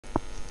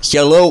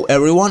Hello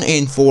everyone,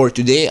 and for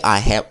today I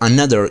have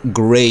another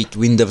great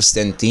Windows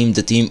 10 theme.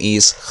 The theme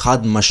is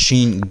HUD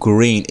Machine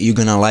Green. You're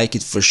gonna like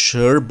it for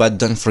sure, but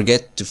don't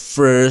forget to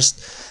first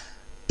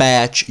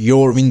patch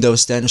your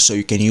Windows 10 so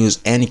you can use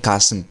any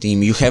custom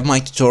theme. You have my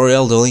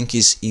tutorial, the link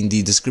is in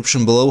the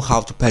description below,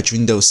 how to patch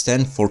Windows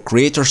 10 for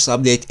Creators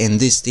Update, and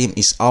this theme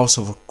is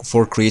also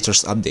for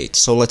Creators Update.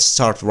 So let's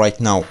start right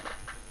now.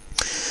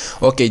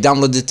 Okay,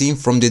 download the theme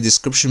from the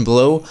description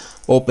below,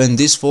 open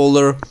this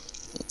folder.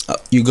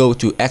 You go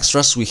to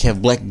extras, we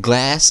have black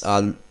glass,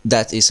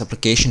 that is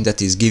application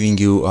that is giving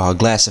you a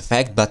glass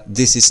effect, but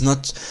this is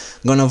not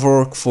gonna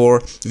work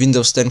for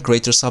Windows 10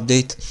 Creators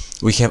Update.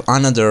 We have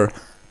another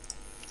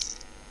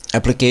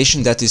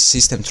application that is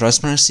system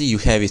transparency, you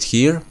have it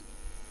here.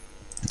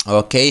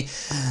 Okay,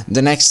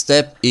 the next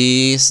step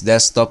is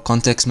desktop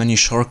context menu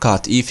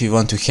shortcut. If you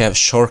want to have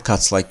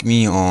shortcuts like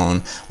me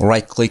on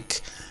right click,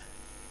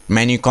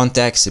 menu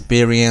context,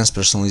 appearance,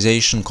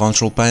 personalization,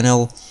 control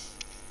panel,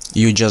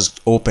 you just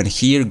open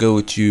here,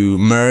 go to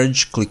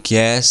merge, click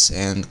yes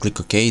and click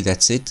OK.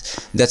 That's it.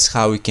 That's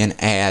how we can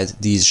add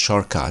these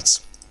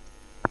shortcuts.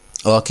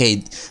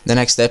 Okay, the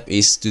next step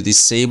is to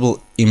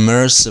disable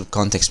immersive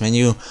context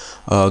menu.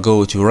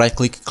 Go to right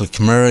click, click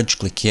merge,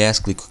 click yes,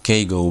 click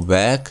OK, go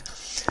back.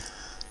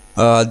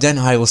 Then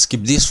I will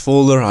skip this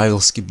folder, I will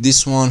skip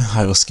this one,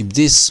 I will skip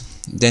this.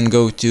 Then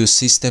go to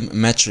system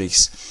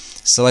metrics,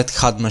 select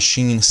HUD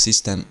machine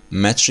system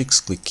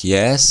metrics, click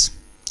yes,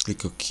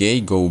 click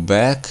OK, go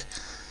back.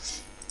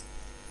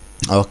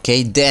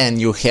 Okay, then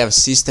you have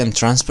system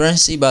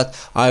transparency, but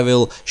I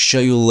will show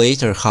you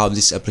later how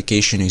this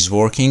application is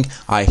working.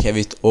 I have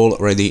it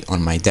already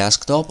on my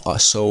desktop,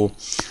 so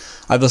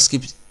I will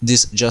skip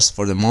this just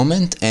for the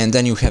moment. And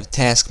then you have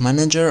task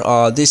manager.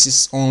 This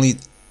is only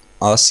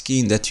a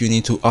skin that you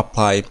need to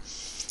apply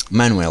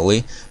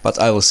manually, but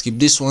I will skip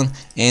this one.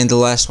 And the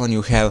last one,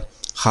 you have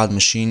HUD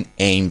machine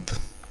AMP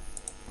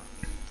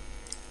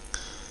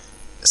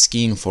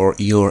skin for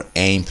your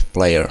AMP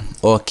player.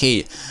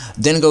 Okay,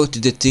 then go to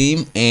the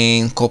theme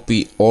and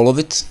copy all of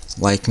it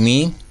like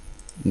me.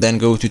 Then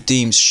go to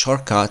themes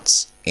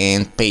shortcuts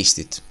and paste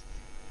it.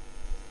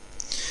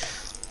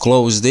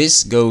 Close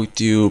this, go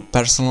to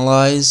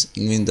personalize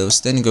in Windows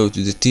 10, go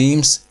to the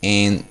themes,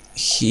 and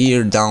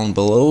here down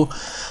below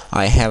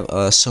I have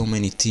so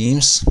many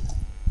themes.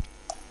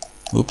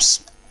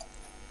 Oops,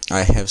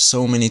 I have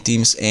so many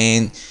themes,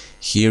 and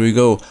here we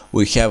go.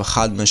 We have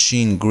HUD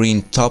Machine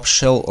Green Top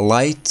Shell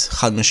Light,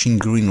 HUD Machine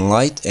Green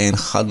Light, and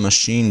HUD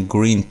Machine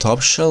Green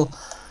Top Shell.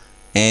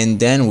 And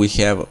then we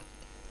have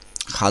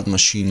HUD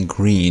Machine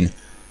Green,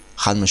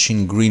 HUD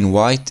Machine Green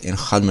White, and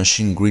HUD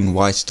Machine Green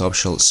White Top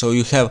Shell. So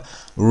you have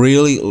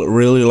really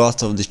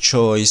lot of the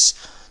choice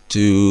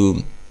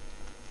to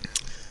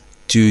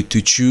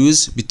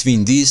choose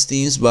between these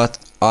themes, but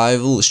I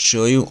will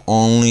show you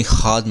only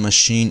HUD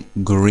Machine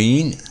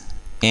Green,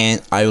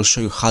 and I will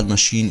show you HUD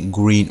Machine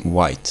Green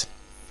White.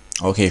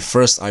 Okay,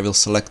 first I will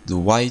select the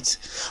white.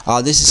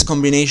 This is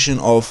combination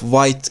of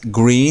white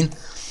green,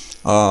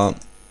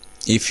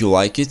 if you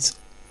like it,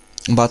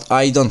 but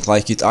I don't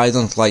like it. I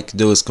don't like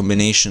those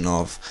combination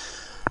of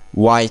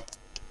white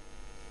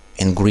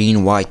and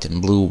green, white and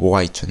blue,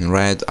 white and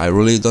red. I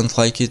really don't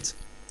like it.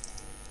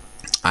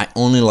 I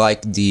only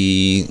like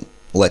the,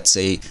 let's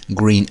say,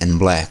 green and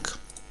black.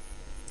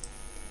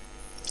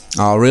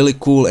 Really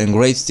cool and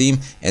great theme.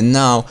 And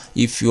now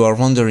if you are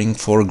wondering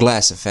for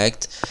glass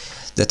effect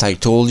that I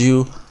told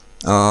you,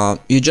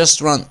 you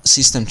just run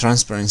system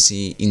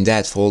transparency in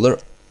that folder.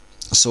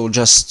 So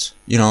just,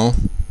 you know,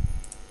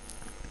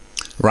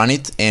 run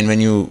it, and when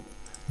you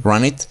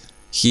run it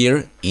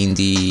here in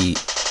the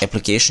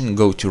application,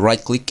 go to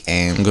right click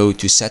and go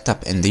to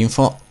setup and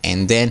info,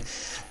 and then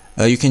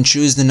you can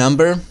choose the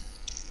number.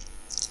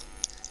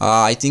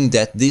 I think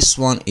that this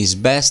one is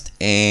best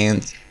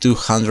and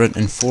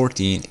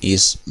 214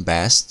 is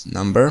best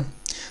number,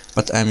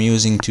 but I'm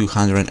using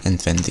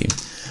 220.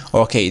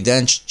 Okay,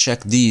 then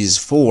check these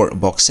 4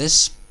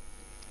 boxes,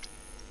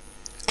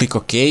 click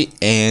OK,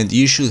 and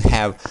you should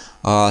have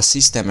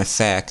system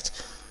effect,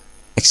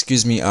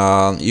 excuse me,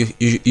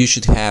 you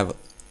should have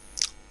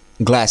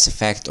glass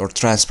effect or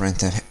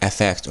transparent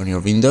effect on your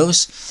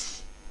Windows.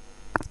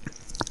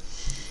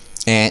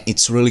 And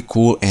it's really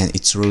cool and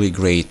it's really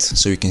great,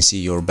 so you can see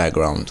your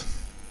background.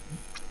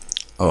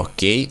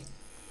 Okay,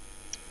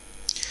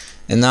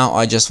 and now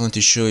I just want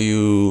to show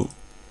you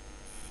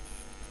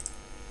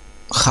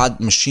HUD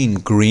Machine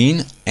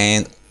Green,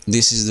 and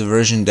this is the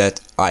version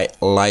that I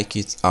like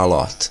it a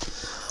lot.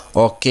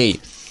 Okay,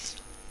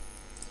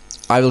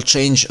 I will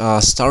change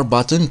start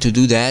button. To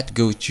do that,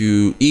 go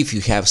to, if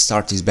you have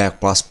Start is Back++,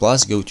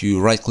 go to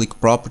right click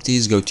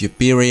properties, go to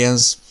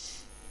appearance,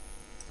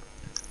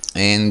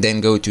 and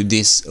then go to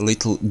this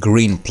little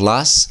green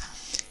plus,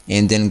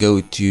 and then go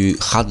to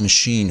HUD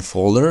Machine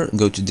folder,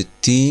 go to the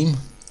theme,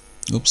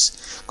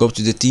 go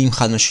to the theme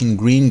HUD Machine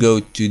Green, go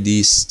to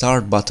the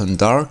start button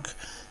dark,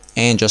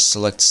 and just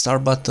select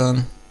start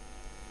button,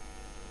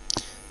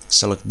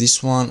 select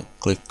this one,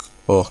 click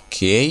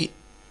OK,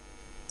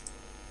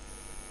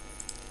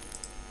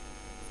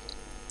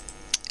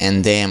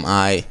 and then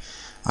I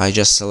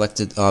just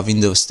selected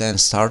Windows 10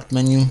 start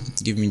menu.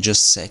 Give me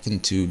just a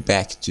second to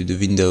back to the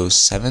Windows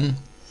 7.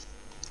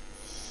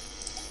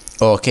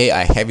 Okay,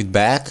 I have it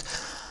back.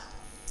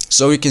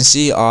 So you can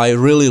see I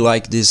really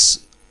like this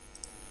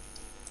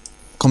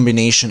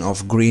combination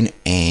of green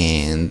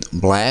and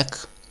black.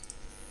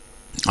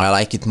 I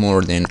like it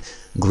more than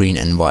green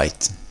and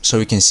white. So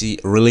you can see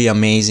really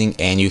amazing,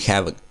 and you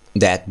have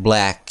that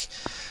black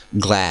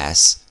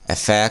glass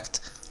effect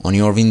on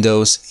your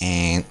windows,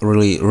 and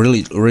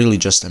really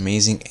just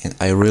amazing, and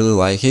I really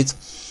like it.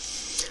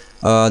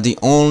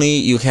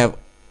 You have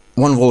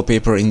one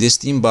wallpaper in this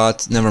theme,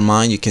 but never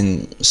mind, you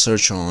can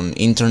search on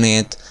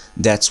internet.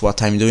 That's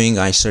what I'm doing.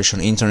 I search on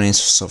internet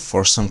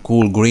for some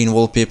cool green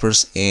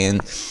wallpapers,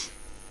 and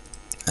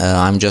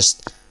I'm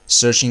just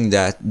searching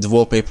that the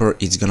wallpaper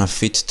is gonna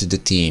fit to the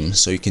theme,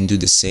 so you can do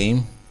the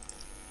same.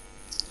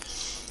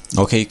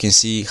 Okay, you can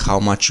see how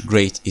much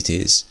great it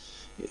is.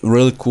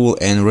 Really cool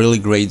and really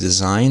great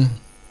design.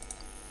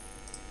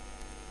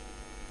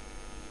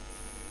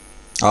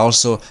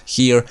 Also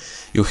here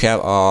you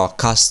have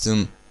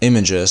custom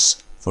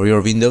images for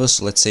your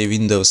Windows. Let's say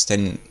Windows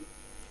 10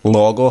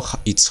 logo,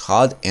 it's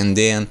HUD, and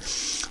then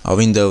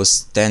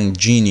Windows 10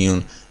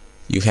 Genuine,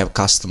 you have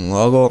custom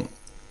logo.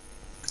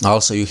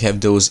 Also you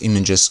have those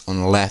images on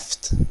the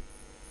left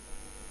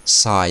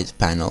side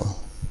panel.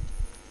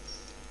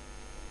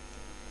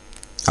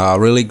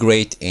 Really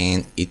great,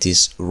 and it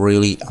is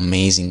really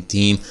amazing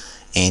theme,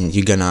 and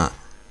you're gonna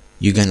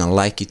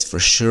like it for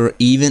sure.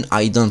 Even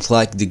I don't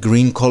like the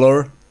green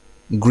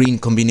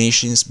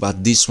combinations,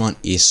 but this one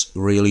is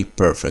really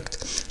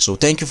perfect. So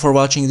thank you for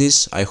watching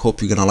this. I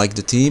hope you're gonna like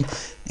the theme,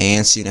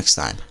 and see you next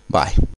time. Bye.